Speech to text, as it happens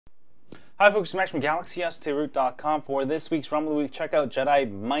Hi folks, Max from GalaxySTroot.com. For this week's ROM of the Week, check out Jedi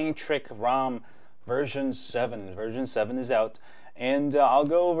Mind Trick ROM version 7. Version 7 is out, and I'll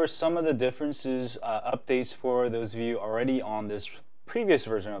go over some of the differences, updates for those of you already on this previous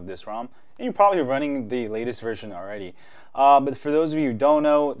version of this ROM, and you're probably running the latest version already. But for those of you who don't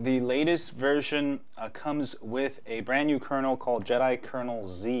know, the latest version comes with a brand new kernel called Jedi Kernel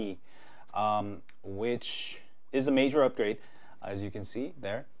Z, which is a major upgrade, as you can see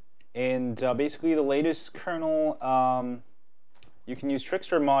there. And basically the latest kernel, you can use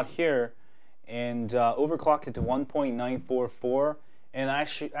Trickster mod here and overclock it to 1.944, and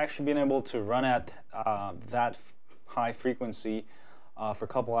actually being able to run at that high frequency for a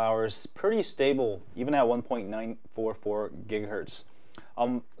couple hours, pretty stable even at 1.944 gigahertz.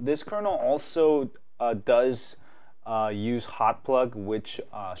 This kernel also does use hot plug, which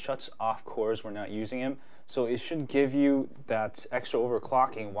shuts off cores we're not using them. So it should give you that extra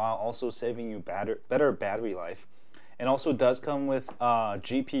overclocking while also saving you better battery life. And also does come with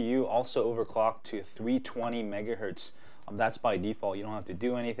GPU also overclocked to 320 megahertz. That's by default. You don't have to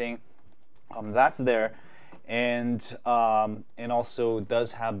do anything. That's there, and also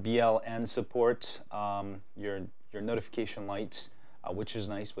does have BLN support. Your notification lights, which is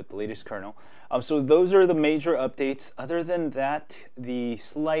nice with the latest kernel. So those are the major updates. Other than that, the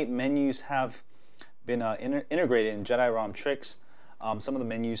slight menus have been integrated in Jedi ROM tricks. Some of the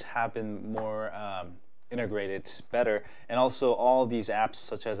menus have been more integrated better, and also all these apps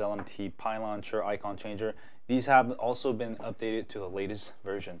such as LMT, Pi Launcher, Icon Changer, these have also been updated to the latest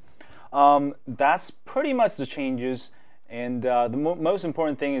version. That's pretty much the changes, and the most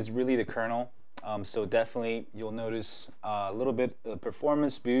important thing is really the kernel. So definitely you'll notice a little bit of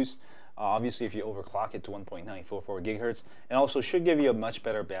performance boost, obviously if you overclock it to 1.944 gigahertz, and also should give you a much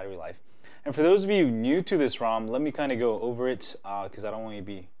better battery life. And for those of you new to this ROM, let me kind of go over it because I don't want you to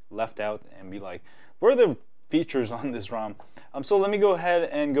be left out and be like, what are the features on this ROM? So let me go ahead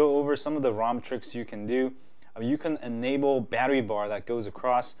and go over some of the ROM tricks you can do. You can enable battery bar that goes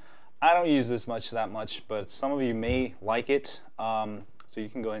across. I don't use this that much, but some of you may like it, so you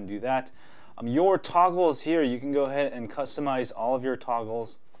can go ahead and do that. Your toggles here, you can go ahead and customize all of your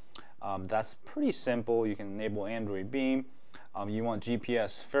toggles. That's pretty simple. You can enable Android Beam. You want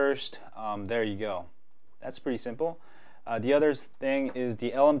GPS first, there you go. That's pretty simple. The other thing is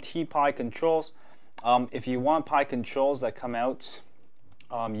the LMT Pi controls. If you want Pi controls that come out,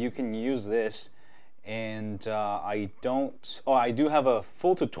 you can use this, and I do have a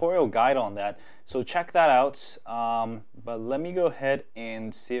full tutorial guide on that, so check that out. But let me go ahead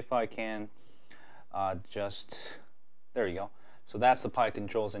and see if I can there you go. So that's the Pi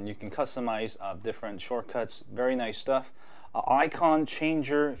controls, and you can customize different shortcuts. Very nice stuff. Icon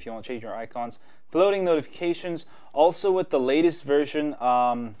changer, if you want to change your icons. Floating notifications. Also with the latest version,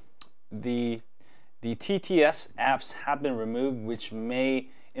 the TTS apps have been removed, which may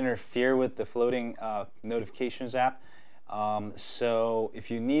interfere with the floating notifications app. So if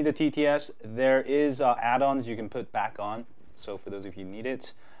you need the TTS, there is add-ons you can put back on. So for those of you who need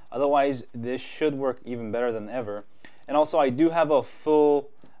it. Otherwise, this should work even better than ever. And also, I do have a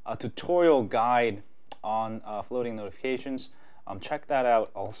full tutorial guide on floating notifications. Check that out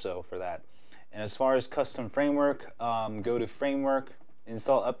also for that. And as far as custom framework, go to framework,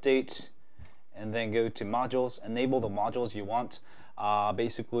 install updates, and then go to modules. Enable the modules you want.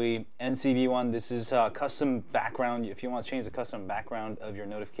 Basically NCV1, this is custom background. If you want to change the custom background of your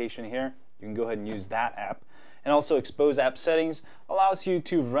notification here, you can go ahead and use that app. And also expose app settings allows you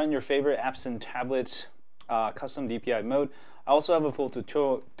to run your favorite apps and tablets, custom DPI mode. I also have a full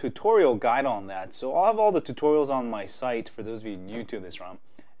tutorial guide on that, so I'll have all the tutorials on my site for those of you new to this ROM,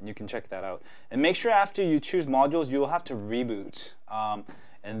 and you can check that out. And make sure after you choose modules, you'll have to reboot,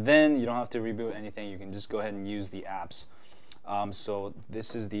 and then you don't have to reboot anything. You can just go ahead and use the apps. So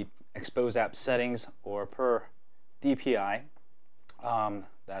this is the expose app settings, or per DPI.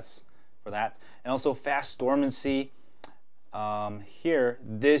 That's for that. And also fast dormancy. Here,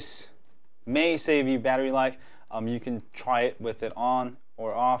 this may save you battery life. You can try it with it on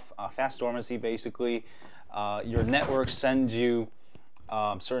or off. Fast dormancy, basically, your network sends you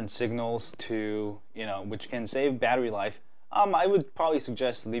certain signals to, which can save battery life. I would probably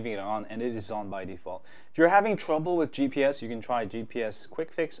suggest leaving it on, and it is on by default. If you're having trouble with GPS, you can try GPS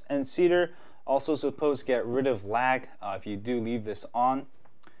Quick Fix. And Cedar also supposed to get rid of lag if you do leave this on.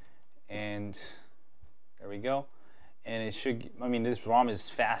 And there we go. And it should, this ROM is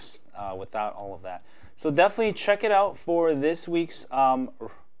fast without all of that. So definitely check it out for this week's ROM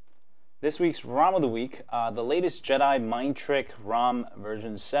of the Week, the latest Jedi Mind Trick ROM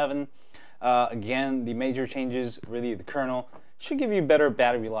version 7. Again, the major changes, really the kernel, should give you better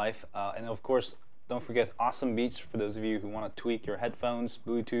battery life. And of course, don't forget awesome beats for those of you who want to tweak your headphones,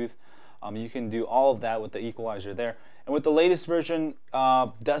 Bluetooth. You can do all of that with the equalizer there. And with the latest version,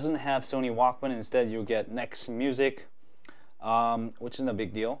 doesn't have Sony Walkman. Instead, you'll get Next Music, which isn't a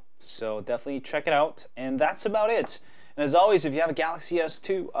big deal. So definitely check it out. And that's about it. And as always, if you have a Galaxy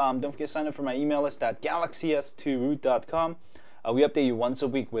S2, don't forget to sign up for my email list at galaxys2root.com. We update you once a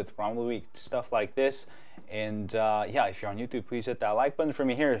week with ROM of the Week, stuff like this. And yeah, if you're on YouTube, please hit that like button for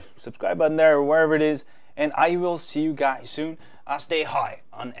me here, subscribe button there, or wherever it is. And I will see you guys soon. Stay high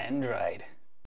on Android.